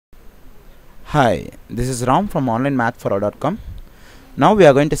Hi, this is Ram from onlinemathforall.com. Now we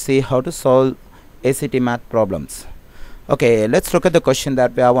are going to see how to solve ACT math problems. Okay, let's look at the question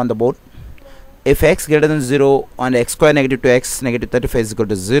that we have on the board. If x greater than 0 and x square negative 2x negative 35 is equal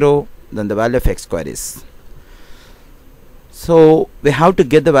to 0, then the value of x square is. So we have to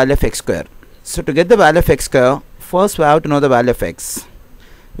get the value of x square. So to get the value of x square, first we have to know the value of x.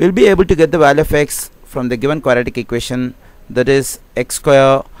 We will be able to get the value of x from the given quadratic equation, that is x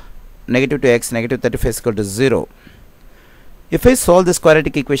square negative 2x negative 35 is equal to 0. If I solve this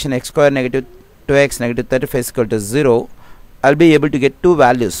quadratic equation x square negative 2x negative 35 is equal to 0, I'll be able to get two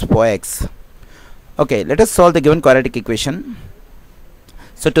values for x. Okay, let us solve the given quadratic equation.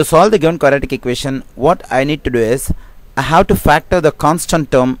 So to solve the given quadratic equation, what I need to do is I have to factor the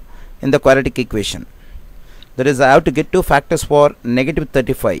constant term in the quadratic equation. That is, I have to get two factors for negative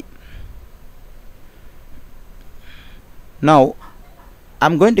 35. Now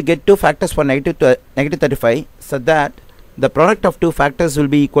I'm going to get two factors for negative 35, so that the product of two factors will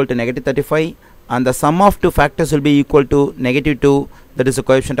be equal to negative 35 and the sum of two factors will be equal to negative 2, that is the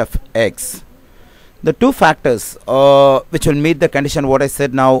coefficient of x. The two factors which will meet the condition what I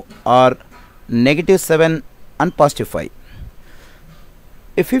said now are negative 7 and positive 5.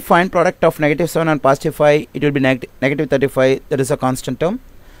 If we find product of negative 7 and positive 5, it will be negative 35, that is a constant term.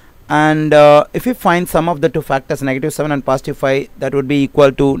 And if we find sum of the two factors negative 7 and positive 5, that would be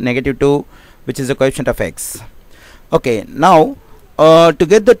equal to negative 2, which is the coefficient of x. Okay, now to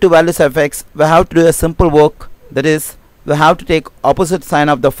get the two values of x, we have to do a simple work, that is we have to take opposite sign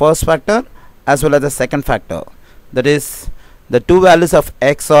of the first factor as well as the second factor. That is, the two values of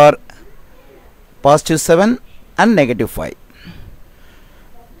x are positive 7 and negative 5.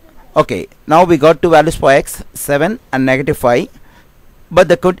 Okay, now we got two values for x, 7 and negative 5. But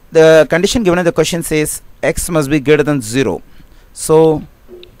the condition given in the question says x must be greater than 0. So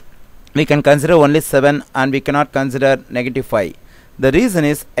we can consider only 7 and we cannot consider negative 5. The reason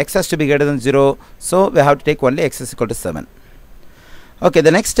is x has to be greater than 0, so we have to take only x is equal to 7. Okay,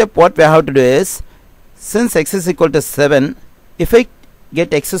 the next step what we have to do is, since x is equal to 7, if I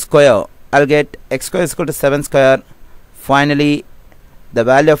get x square, I'll get x square is equal to 7 square. Finally, the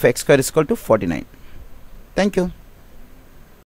value of x square is equal to 49. Thank you.